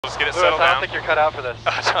Just get it Lewis, settled down. I don't think you're cut out for this.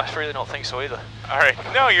 I really don't think so either. All right.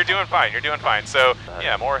 No, you're doing fine. You're doing fine. So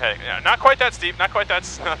yeah, more heading. Yeah, not quite that steep. Not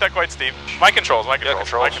that quite steep. My controls. My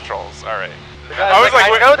controls. All right. I was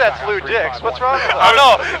like, I know that's LewDix. What's wrong with that? I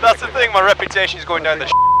know. That's the thing. My reputation is going down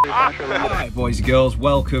the. Alright, boys and girls,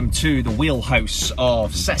 welcome to the wheelhouse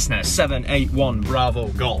of Cessna 781 Bravo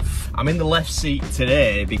Golf. I'm in the left seat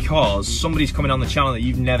today because somebody's coming on the channel that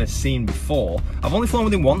you've never seen before. I've only flown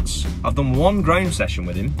with him once, I've done one ground session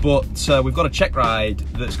with him, but we've got a check ride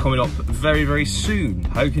that's coming up very, very soon.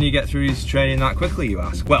 How can you get through his training that quickly, you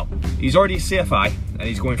ask? Well, he's already a CFI and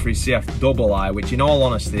he's going for his CFII, which in all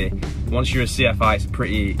honesty, once you're a CFI, it's a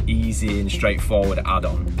pretty easy and straightforward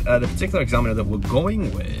add-on. The particular examiner that we're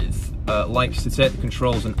going with likes to take the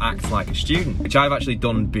controls and act like a student, which I've actually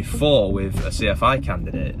done before with a CFI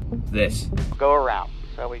candidate. This. Go around.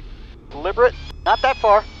 So we deliberate. Not that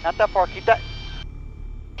far. Not that far. Keep that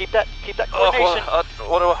coordination.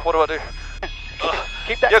 What do I do?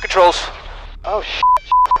 Keep that. Your controls. Oh shit.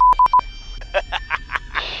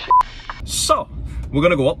 So, we're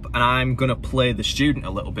gonna go up and I'm gonna play the student a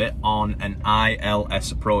little bit on an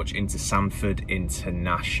ILS approach into Sanford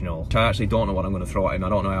International. I actually don't know what I'm gonna throw at him. I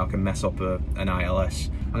don't know how I can mess up an ILS.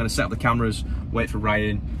 I'm gonna set up the cameras, wait for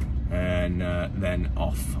Ryan, and then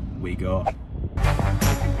off we go.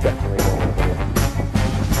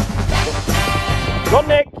 Go on,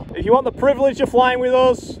 Nick, if you want the privilege of flying with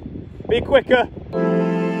us, be quicker.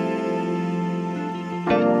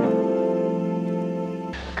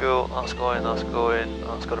 Cool, that's going. That's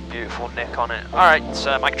got a beautiful nick on it. Alright,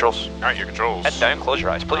 my controls. Alright, your controls. Head down, close your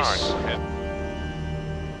eyes, please. Right.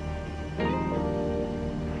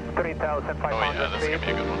 3,500 Oh yeah, this is gonna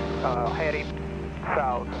be a good one. heading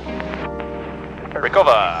south.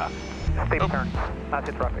 Recover. Steep turn. Not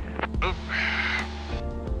in traffic.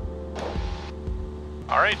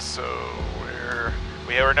 Alright, so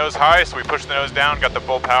we have our nose high, so we push the nose down, got the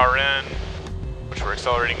full power in, which we're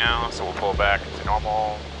accelerating now, so we'll pull back to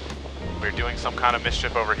normal. We're doing some kind of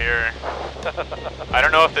mischief over here. I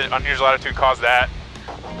don't know if the unusual attitude caused that.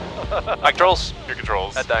 My controls. Your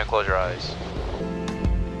controls. Head down, close your eyes.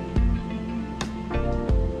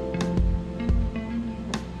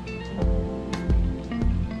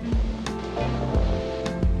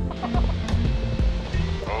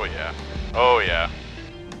 Oh yeah. Oh yeah.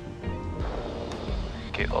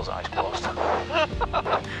 Keep those eyes closed. Oh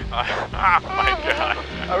my god.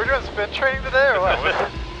 Are we doing spin training today or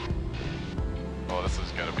what? Oh, this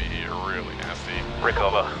is gonna be really nasty.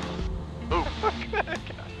 Recover. Ooh.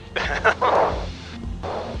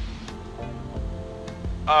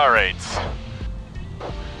 Alright.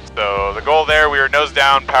 So the goal there, we are nose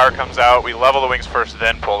down, power comes out, we level the wings first,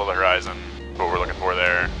 then pull to the horizon. What we're looking for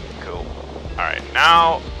there. Cool. Alright,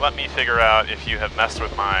 now let me figure out if you have messed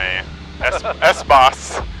with my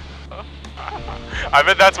S-Boss. I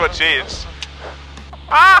bet that's what changed.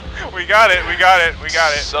 Ah! We got it.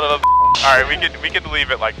 Son of a Alright, we can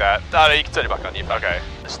leave it like that. No, you can turn it back on. Okay.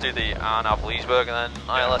 Let's do the RNAV Leesburg and then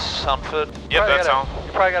ILS Sanford. Yep, that sounds.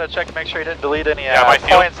 You probably gotta check to make sure you didn't delete any Yeah, my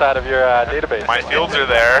points out of your database. My fields are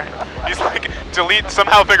there. He's like,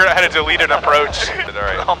 somehow figured out how to delete an approach.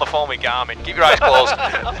 Alright. On the phone with Garmin. Keep your eyes closed.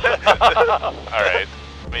 Alright.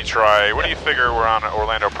 Let me try. What do you figure we're on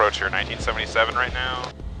Orlando approach here? 1977 right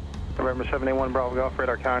now? November 781 Bravo Golf,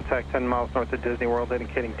 radar contact 10 miles north of Disney World,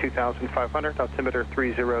 indicating 2,500, altimeter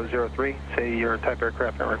 3003. Say your type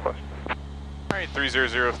aircraft and request. Alright,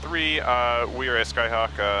 3003, we are a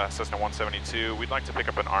Skyhawk Cessna 172. We'd like to pick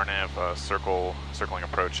up an RNAV circling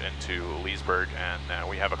approach into Leesburg, and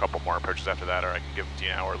we have a couple more approaches after that, or I can give them to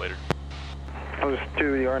you now or later. I'll just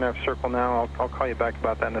do the RNAV circle now. I'll call you back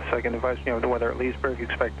about that in a second. Advise me of the weather at Leesburg.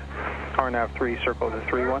 Expect RNAV 3 circle to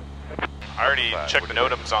 3-1. I already checked the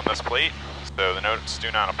NOTAMs on this plate, so the NOTAMs do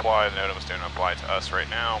not apply. The NOTAMs do not apply to us right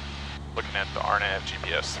now. Looking at the RNAV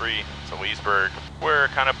GPS 3 to Leesburg. We're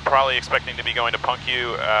kind of probably expecting to be going to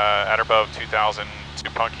Punkew at or above 2,000 to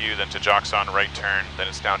Punkew, then to Jockson right turn, then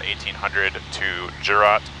it's down 1,800 to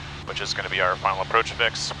Jurat, which is going to be our final approach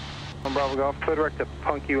fix. Bravo Golf, clear direct to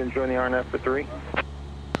Punkew and join the RNAV for 3.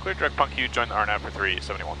 Clear direct Punkew, join the RNAV for 3,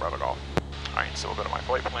 71 Bravo Golf. Alright, so we'll go to my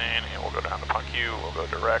flight plan, and we'll go down to Punkew, we'll go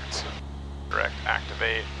direct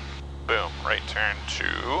activate, boom, right turn to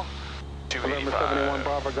 285. November 71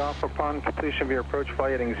 Bravo Golf, upon completion of your approach, fly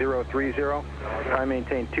heading 030, I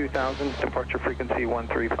maintain 2,000, departure frequency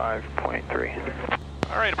 135.3.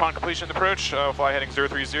 Alright, upon completion of the approach, fly heading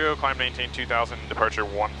 030, climb maintain 2,000, departure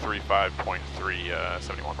 135.3,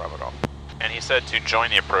 71 Bravo Golf. And he said to join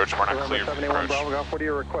the approach, we're not clear for the 71 approach. Bravo Golf, what are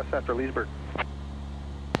your requests after Leesburg?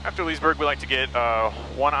 After Leesburg, we like to get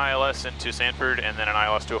one ILS into Sanford and then an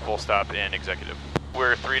ILS to a full stop in Executive.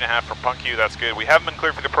 We're 3.5 from Punkyu, that's good. We haven't been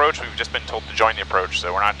cleared for the approach, we've just been told to join the approach,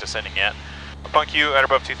 so we're not descending yet. Punkyu at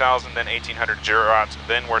above 2,000, then 1,800 Girat.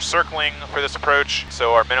 Then we're circling for this approach,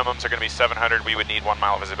 so our minimums are going to be 700. We would need 1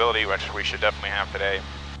 mile of visibility, which we should definitely have today.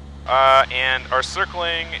 And our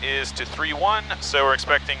circling is to 3-1, so we're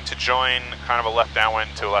expecting to join kind of a left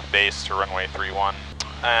downwind to a left base to runway 3-1.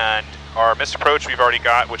 And our missed approach we've already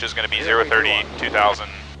got, which is going to be 030, 2,000,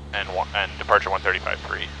 and departure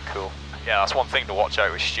 135.3. Cool. Yeah, that's one thing to watch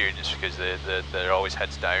out with students, because they're always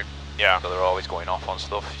heads down. Yeah. So they're always going off on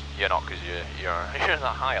stuff. You're not, because you're in a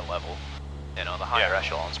higher level, you know, the higher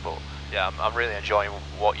echelons. But yeah, I'm really enjoying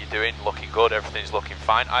what you're doing. Looking good. Everything's looking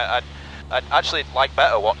fine. I'd actually like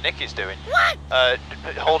better what Nic is doing. What?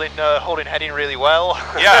 Holding heading really well.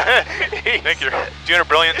 Yeah. Thank you. Doing a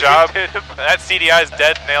brilliant job. That CDI is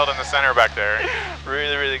dead nailed in the center back there.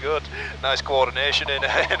 Really, really good. Nice coordination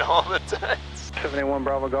in all the times. 71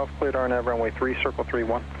 Bravo Golf, cleared RNAV runway 3, circle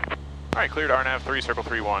 3-1. Alright, cleared RNAV 3, circle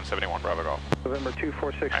 3-1, 71 Bravo Golf. November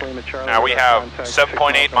 246, Lima Charlie. Now we have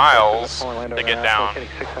 7.8 miles to get down.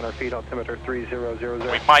 600 feet, altimeter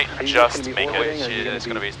 3000. We might just make it. It's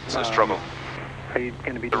going to be a struggle. Are you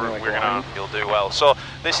going to be doing You'll do well. So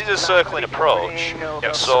this is a circling approach.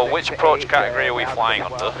 Yep. So which approach category are we flying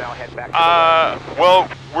under? Well,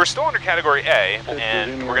 we're still under category A,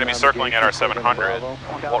 and we're going to be circling at our 700.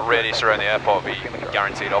 What radius around the airport will be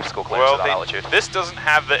guaranteed obstacle clearance at that altitude? This doesn't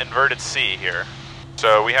have the inverted C here,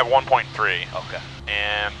 so we have 1.3. Okay.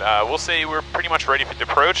 And we'll say we're pretty much ready for the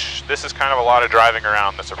approach. This is kind of a lot of driving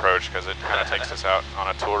around this approach, because it kind of takes us out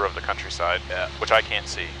on a tour of the countryside, which I can't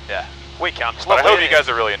see. Yeah. We can. But I hope you guys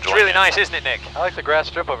are really enjoying it. It's really nice, isn't it, Nic? I like the grass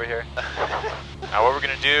strip over here. Now what we're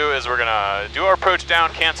going to do is we're going to do our approach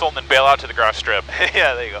down, cancel, and then bail out to the grass strip.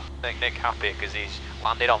 Yeah, there you go. Make Nic happy, because he's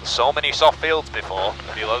landed on so many soft fields before.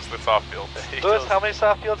 He loves the soft fields. Lewis, how many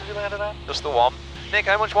soft fields have you landed on? Just the one. Nic,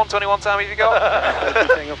 how much 121 time have you got?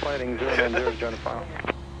 Tango fighting 090, join the file.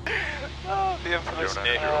 Oh, the infamous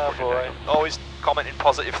Nic. Oh boy. Always commenting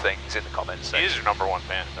positive things in the comments section. He is your #1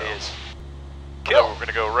 fan. He is. So we're going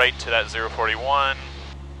to go right to that 041,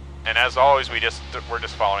 and as always, we're just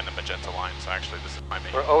following the magenta line. So actually, this is my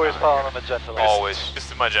main. We're always following the magenta line. Always. Just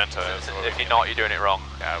the magenta. If you're not, you're doing it wrong.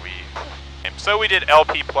 Yeah, so we did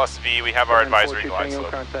LP plus V. We have our advisory glide slope.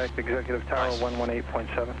 Contact Executive Tower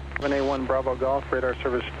 118.7. 7A1 Bravo Golf, radar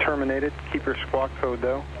service terminated. Keep your squawk code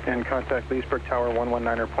though, and contact Leesburg Tower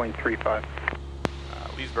 119.35.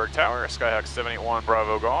 Leesburg Tower, Skyhawk 781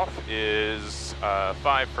 Bravo Golf is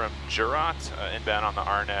 5 from Girat, inbound on the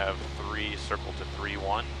RNAV 3, circle to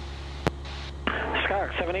 3-1.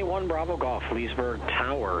 Skyhawk 781 Bravo Golf, Leesburg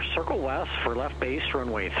Tower, circle west for left base,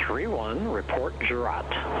 runway 31, report Girat.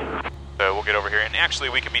 So we'll get over here, and actually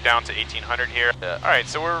we could be down to 1,800 here. Yeah. Alright,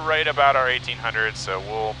 so we're right about our 1,800, so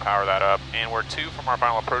we'll power that up, and we're 2 from our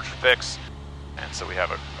final approach fix. And so we have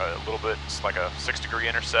a little bit, it's like a 6-degree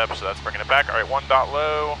intercept, so that's bringing it back. All right, 1 dot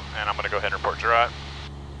low, and I'm going to go ahead and report Girat.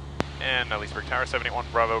 And Leesburg Tower 71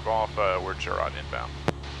 Bravo Golf, we're Girat inbound.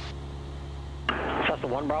 Cessna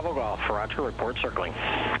 1 Bravo Golf, Roger, report circling.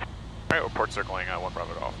 All right, report circling 1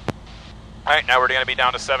 Bravo Golf. All right, now we're going to be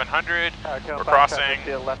down to 700. We're crossing.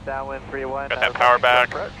 Left downwind 3-1. Got that power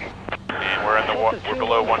back. And we're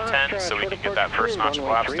below 110, so we can get that first notch of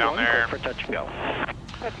flaps down there.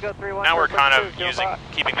 Now we're kind of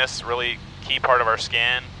keeping this really key part of our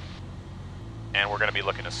scan, and we're going to be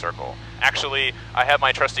looking to circle. Actually, I have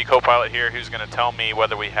my trusty co-pilot here who's going to tell me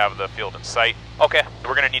whether we have the field in sight. Okay,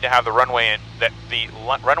 we're going to need to have the runway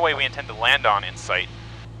runway we intend to land on in sight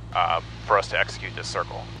for us to execute this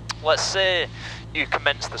circle. Let's say you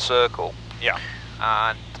commence the circle. Yeah.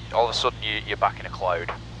 And all of a sudden you're back in a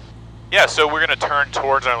cloud. Yeah, so we're going to turn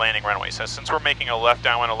towards our landing runway. So since we're making a left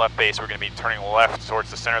downwind, a left base, we're going to be turning left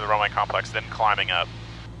towards the center of the runway complex, then climbing up.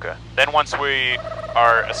 Okay. Then once we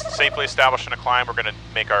are safely established in a climb, we're going to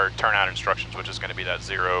make our turnout instructions, which is going to be that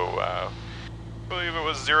I believe it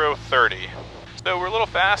was 030. So we're a little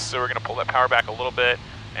fast, so we're going to pull that power back a little bit,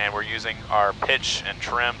 and we're using our pitch and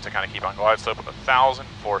trim to kind of keep on glide slope of 1,000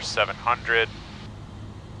 for 700.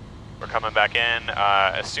 We're coming back in.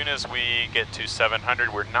 As soon as we get to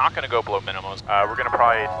 700, we're not going to go below minimums. We're going to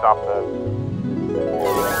probably stop the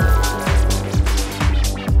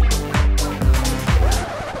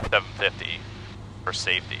 750 for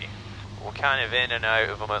safety. We're kind of in and out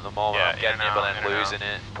of them at the moment. Yeah, I'm getting it, but then losing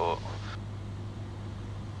it. But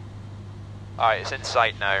alright, it's in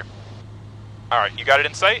sight now. Alright, you got it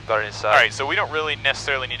in sight? Got it in sight. Alright, so we don't really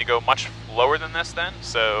necessarily need to go much lower than this then.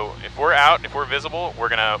 So if we're out, if we're visible, we're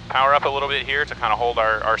going to power up a little bit here to kind of hold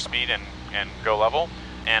our speed and go level.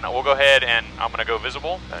 And we'll go ahead and I'm going to go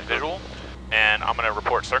visual, and I'm going to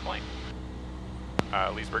report circling.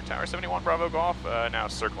 Leesburg Tower 71 Bravo Golf, now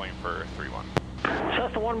circling for 3-1.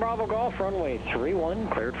 Cessna 1 Bravo Golf, runway 31,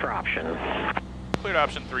 cleared for option. Cleared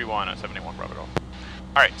option 3-1 at 71 Bravo Golf.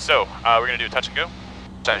 Alright, so we're going to do a touch and go.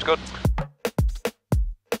 Sounds good.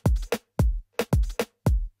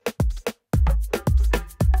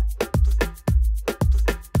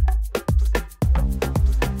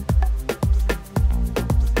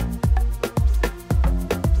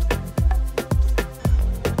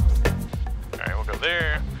 Alright, we'll go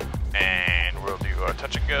there, and we'll do our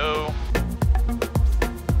touch and go.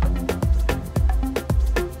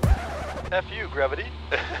 F you, gravity.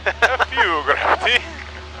 F you, gravity.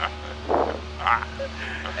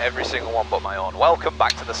 Every single one but my own. Welcome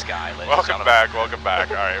back to the sky, ladies. Welcome back.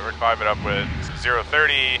 Alright, we're climbing up with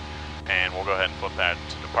 030, and we'll go ahead and flip that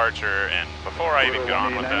to departure. And before I even get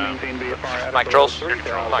on with them, Mike Trolls. Your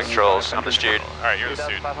control. Mike Trolls. I'm the student. Alright, you're the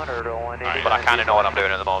student. 500 or 180. But I kind of know what I'm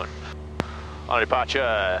doing at the moment. On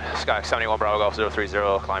departure, Sky 71 Bravo Golf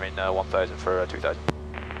 030, climbing 1000 for 2000.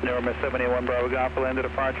 November 71 Bravo Golf, land to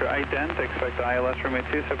departure ident. Expect ILS runway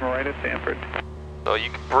 27 right at Stanford. So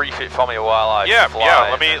you can brief it for me while I fly.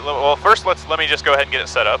 Yeah. Well, first let me just go ahead and get it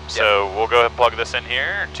set up. Yep. So we'll go ahead and plug this in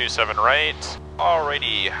here. 27 right.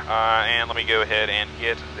 Alrighty, and let me go ahead and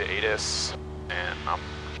get the ATIS, and I'm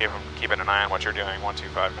keeping an eye on what you're doing.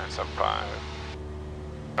 125975.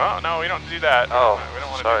 Oh no, we don't do that. Oh, we don't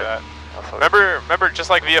want to sorry. do that. Remember, just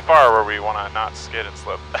like VFR, where we want to not skid and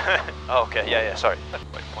slip. Oh, okay, yeah, sorry.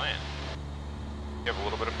 Like plan. You have a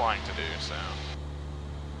little bit of flying to do, so.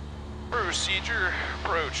 Procedure,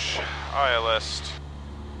 approach, ILS.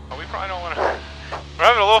 Oh, we probably don't want to. We're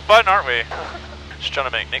having a little fun, aren't we? Just trying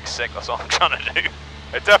to make Nick sick, that's all I'm trying to do.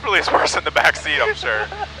 It definitely is worse in the back seat, I'm sure.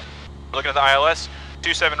 Looking at the ILS,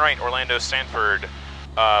 27 right, Orlando, Stanford.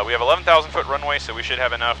 We have 11,000 foot runway, so we should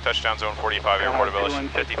have enough. Touchdown zone 45, airport elevation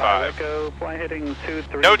 55.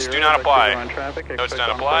 Notes do not apply. Notes do not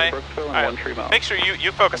apply. Right. Make sure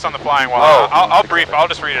you focus on the flying while I'll brief. I'll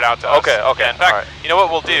just read it out to us. Okay. In fact, you know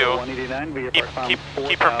what we'll do?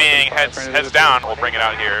 Keep from being heads down. We'll bring it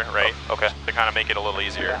out here, right? Okay. To kind of make it a little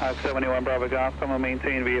easier. 71 Bravo Golf, someone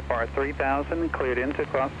maintain VFR 3000, cleared into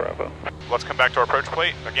cross Bravo. Let's come back to our approach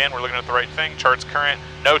plate. Again, we're looking at the right thing. Charts current.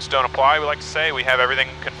 Notes don't apply, we like to say. We have everything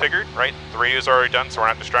configured, right? The radio's already done, so we're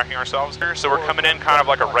not distracting ourselves here. So we're coming in kind of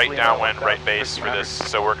like a right downwind, right base for this.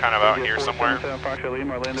 So we're kind of out here somewhere.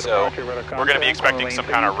 So we're going to be expecting some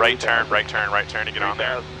kind of right turn to get on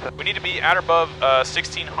there. We need to be at or above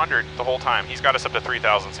 1600 the whole time. He's got us up to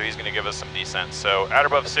 3000, so he's going to give us some descent. So at or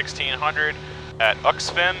above 1600 at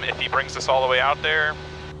Uxfim, if he brings us all the way out there.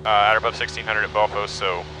 At or above 1600 at Belfos,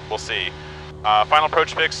 so we'll see. Final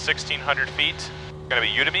approach fix, 1600 feet. Going to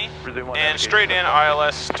be Udemy, and straight in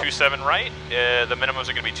ILS 27 right. The minimums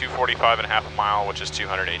are going to be 245 and a half a mile, which is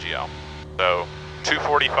 200 AGL. So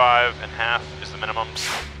 245 and a half is the minimums.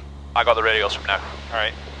 I got the radios from now. All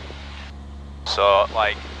right. So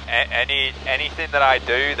like anything that I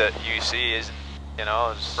do that you see isn't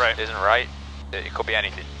isn't right. It could be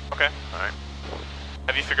anything. Okay. All right.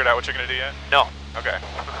 Have you figured out what you're going to do yet? No. Okay.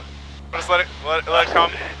 Just let it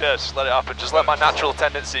come. Yeah, just let it happen. Just let my natural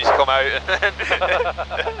tendencies come out. And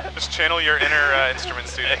then just channel your inner instrument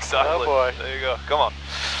student. Exactly. Oh boy. There you go. Come on.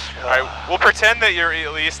 All right. We'll pretend that you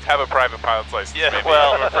at least have a private pilot's license. Yeah. Maybe,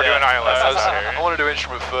 Well, if we're doing ILS. I want to do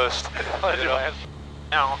instrument first.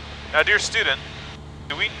 Now, dear student,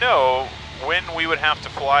 do we know when we would have to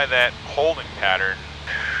fly that holding pattern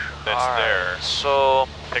that's there? So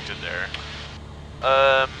depicted there.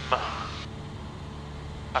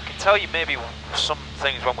 I can tell you maybe some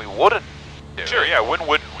things when we wouldn't do Sure, it. yeah, when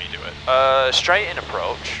wouldn't we do it? Straight in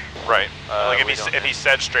approach. Right. Like if he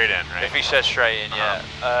said straight in, right? If he says straight in, yeah.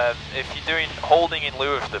 If you're doing holding in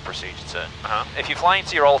lieu of the procedure turn. If you're flying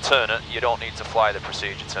to your alternate, you don't need to fly the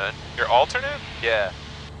procedure turn. Your alternate? Yeah.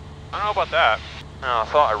 I don't know about that. No, I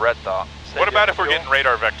thought I read that. What about if we're getting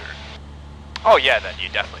radar vector? Oh yeah, then you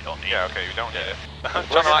definitely don't need it. Yeah, okay, you don't need it. I'm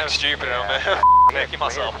trying to act stupid on there. Making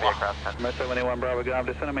myself laugh. 71 Bravo Golf,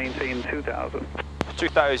 descend and maintain 2000.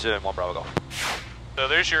 2000, 1 Bravo Golf. So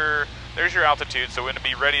there's your altitude. So we're going to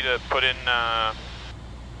be ready to put in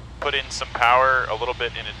some power a little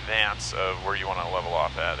bit in advance of where you want to level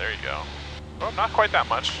off at. There you go. Well, not quite that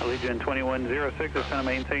much. Allegiant 2106, descend and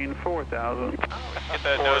maintain 4000. Get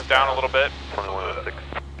that nose down a little bit. 2106.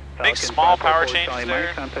 Make small power changes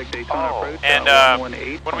there. And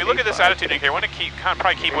when we look at this attitude indicator, we want to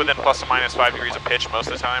probably keep within plus or minus 5 degrees of pitch most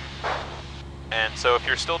of the time. And so if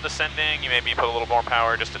you're still descending, you maybe put a little more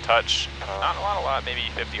power, just a touch. Not a lot, maybe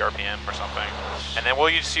 50 RPM or something. And then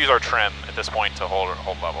we'll just use our trim at this point to hold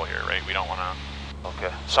level here, right? We don't want to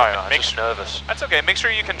Okay. Sorry, I'm just nervous. That's okay. Make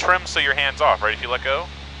sure you can trim so your hand's off, right? If you let go,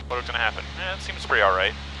 what's going to happen? It seems pretty all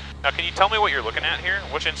right. Now, can you tell me what you're looking at here?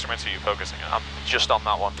 Which instruments are you focusing on? I'm just on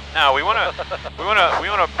that one. No, we want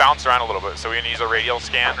to bounce around a little bit. So we're going to use a radial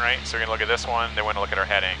scan, right? So we're going to look at this one, then we're going to look at our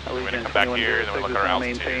heading. We're going to come back here, then we look at our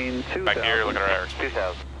altitude. Back here, look at our airspeed.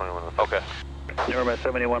 2021. Okay. November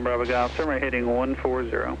 71 Bravo Golf, turn right heading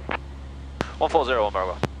 140. 140, 1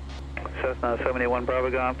 Bravo. Cessna 71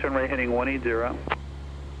 Bravo Golf, turn right heading 180.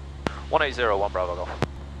 180, 1 Bravo Golf.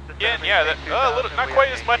 Yeah, that, not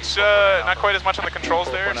quite as much on the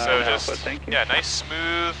controls there. So just nice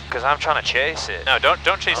smooth. Because I'm trying to chase it. No,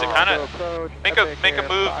 don't chase it. Kind of make a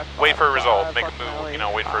move. Wait for a result. Make a move. You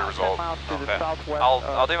know, wait for a result. Okay.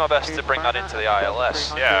 I'll do my best to bring that into the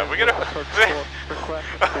ILS. Yeah, we gotta.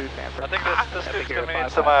 I think this dude's coming in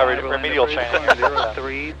some remedial training.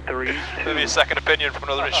 Maybe a second opinion from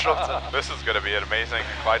another instructor. This is gonna be an amazing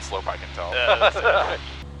glide slope, I can tell. Yeah,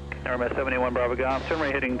 RMS 71 Bravo Golf, turn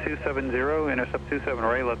right heading 270, intercept 27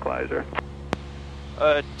 right localizer.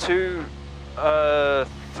 2,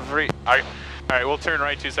 3. Alright, we'll turn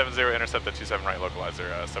right 270, intercept the 27 right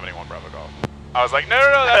localizer, 71 Bravo Golf. I was like, no,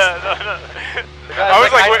 that's... I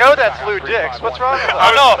was like, I know that's LewDix. What's wrong with that?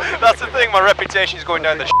 I know, that's the thing, my reputation's going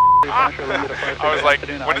down the I was like,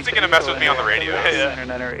 when is he going to mess with me on the radio?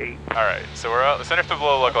 Alright, so we're out, center to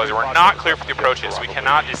below localizer. We're not clear for the approaches, so we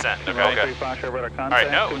cannot descend, okay?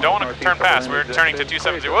 Alright, no, don't want to turn fast. We're turning to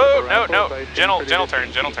 270. Whoa, no, gentle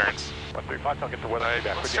turns. Let's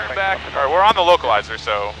turn back. Alright, we're on the localizer,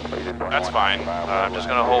 so that's fine. I'm just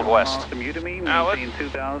going to hold west. Now let's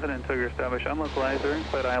 2000 until you're established on localizer,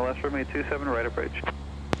 but ILS runway 27 right approach.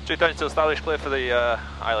 2000 still established, clear for the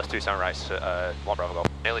ILS 27 right, 1 Bravo Golf.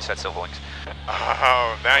 Nearly said Silverwings.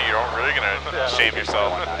 Oh, now you're really going to shame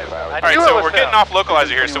yourself. Alright, so we're getting off localizer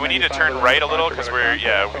here, so we need to turn right a little, because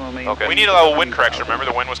we need a little wind correction. Remember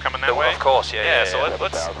the wind was coming that way? Of course, yeah. So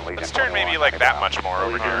let's turn maybe like that much more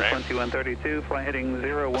over here, right? 2132, fly heading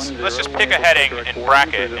 010. Let's just pick a heading and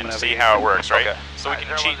bracket and see how it works, right? So we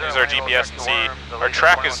can cheat, use our GPS and see our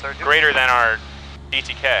track is greater than our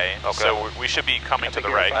DTK, so we should be coming to the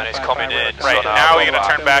right. And it's coming in. Right, so now we're going to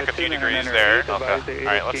turn back a few degrees there. Okay.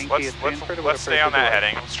 Alright, let's stay on that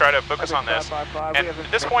heading. Let's try to focus on this. And at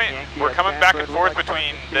this point, we're coming back and forth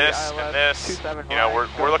between this and this. You know,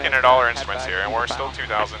 we're looking at all our instruments here, and we're still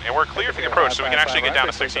 2000. And we're clear for the approach, so we can actually get down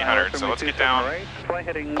to 1600. So let's get down,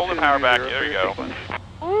 pull the power back, there we go.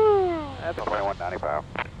 That's 2195.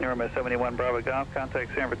 RMS 71 Bravo Golf,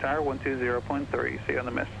 contact San Tower 120.3, see you on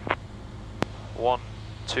the mist.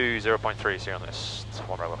 120.3, see you on this.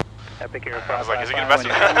 1 Bravo. Epic Air I was like, is he going to mess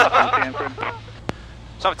with me?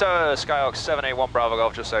 San Tower, Skyhawk 781 Bravo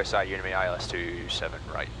Golf, just outside Unimi, ILS 27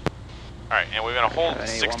 right. Alright, and we're going to hold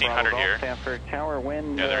 1600 here. Stanford Tower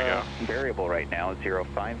wind there we go. Variable right now,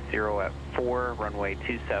 050 at 4, runway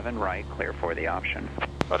 27 right, clear for the option.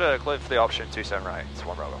 Clear for the option, 27 right, it's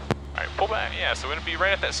 1 Bravo. Alright, pull back, yeah, so we're going to be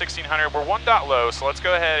right at that 1600. We're 1 dot low, so let's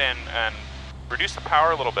go ahead and reduce the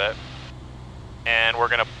power a little bit. And we're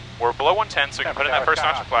below 110, so we can put in that first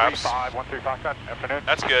notch of flaps.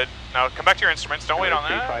 That's good. Now come back to your instruments. Don't wait on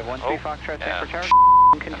that.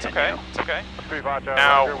 That's okay. It's okay.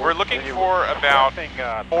 Now we're looking for about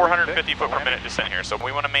 450 foot per minute descent here, so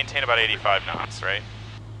we want to maintain about 85 knots, right?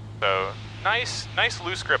 So nice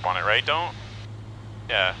loose grip on it, right? No,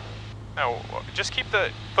 just keep the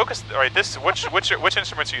focus. All right, which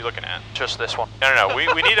instruments are you looking at? Just this one. No. We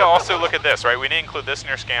need to also look at this, right? We need to include this in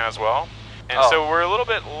your scan as well. And so we're a little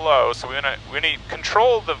bit low, so we need to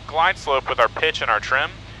control the glide slope with our pitch and our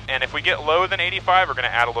trim. And if we get lower than 85, we're going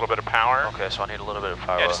to add a little bit of power. Okay, so I need a little bit of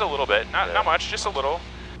power. Yeah, just a little bit, not much, just a little.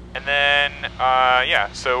 And then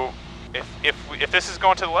so if this is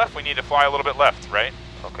going to the left, we need to fly a little bit left, right?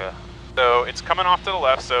 Okay. So it's coming off to the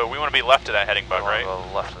left, so we want to be left of that heading bug, right?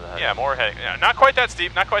 Left of the heading. Yeah, more heading. Yeah, not quite that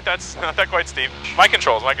steep. Not quite steep. My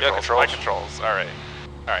controls.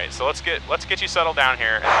 All right, so let's get you settled down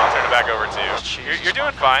here, and I'll turn it back over to you. You're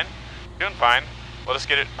doing fine. We'll just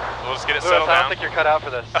get it settled down. I don't think you're cut out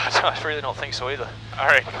for this. I really don't think so either. All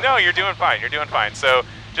right, no, you're doing fine. So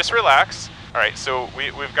just relax. All right, so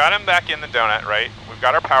we've got him back in the donut, right? We've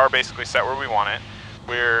got our power basically set where we want it.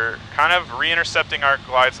 We're kind of re-intercepting our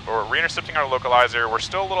glides, or re-intercepting our localizer. We're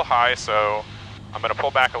still a little high, so I'm going to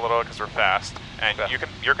pull back a little because we're fast. And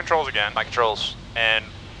your controls again. My controls. And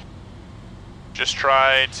just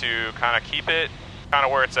try to kind of keep it kind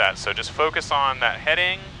of where it's at. So just focus on that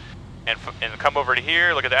heading and come over to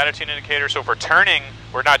here, look at the attitude indicator. So if we're turning,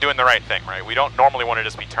 we're not doing the right thing, right? We don't normally want to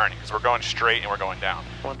just be turning because we're going straight and we're going down.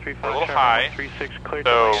 We're a little high, so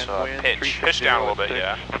pitch down a little bit,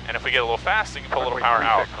 yeah. And if we get a little fast, you can pull a little power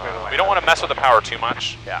out. We don't want to mess with the power too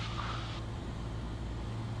much. Yeah.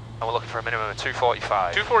 And we're looking for a minimum of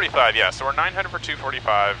 245. 245, yeah. So we're 900 for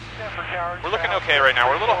 245. We're looking okay right now.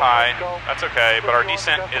 We're a little high. That's okay, but our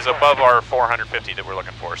descent is above our 450 that we're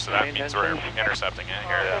looking for, so that means we're intercepting it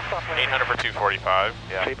here. 800 for 245.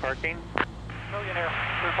 Yeah. Pay parking.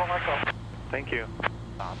 Thank you.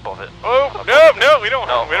 Above it. Oh no, we don't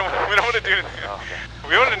want to do.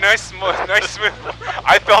 We want a nice smooth.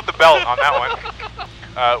 I felt the belt on that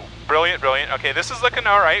one. Brilliant. Okay, this is looking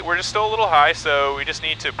all right. We're just still a little high, so we just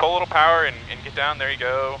need to pull a little power and get down. There you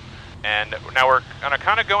go. And now we're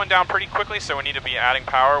kind of going down pretty quickly, so we need to be adding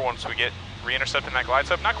power once we get re-intercepting that glide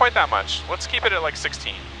slope. Not quite that much. Let's keep it at like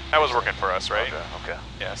 16. That was working for us, right? Okay.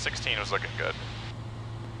 Yeah, 16 was looking good.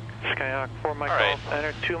 Skyhawk 4 Mike Golf,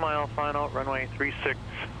 enter 2 mile final, runway 36,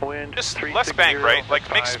 wind. Just less bank, right? Like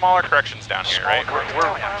make smaller corrections down here, right?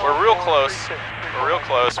 We're real close. We're real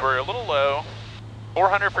close. We're a little low.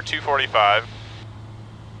 400 for 245.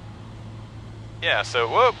 Yeah. So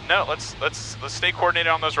whoa, no. Let's stay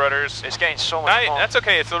coordinated on those rudders. It's getting so much. That's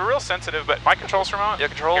okay. It's a real sensitive, but my controls remote. Your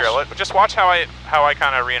controls. Here, just watch how I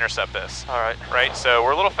kind of re-intercept this. All right. Right. So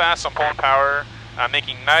we're a little fast. So I'm pulling power. I'm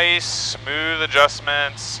making nice, smooth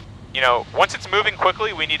adjustments. You know, once it's moving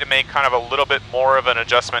quickly, we need to make kind of a little bit more of an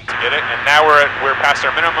adjustment to get it. And now we're past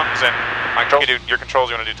our minimums. And you can do your controls.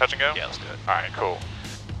 You want to do touch and go? Yeah, let's do it. All right, cool.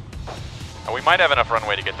 And we might have enough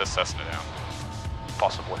runway to get this Cessna down.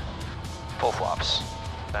 Possibly. Full flaps.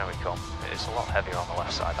 There we come. It's a lot heavier on the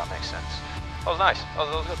left side. That makes sense. That was nice. That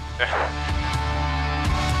was good.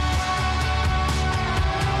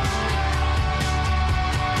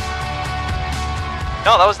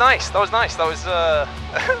 No, that was nice. That was nice. That was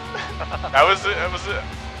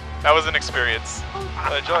that was an experience.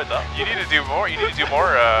 I enjoyed that. You need to do more. You need to do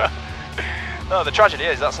more. No, the tragedy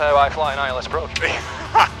is that's how I fly an ILS approach.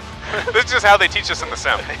 This is just how they teach us in the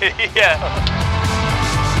sim. Yeah.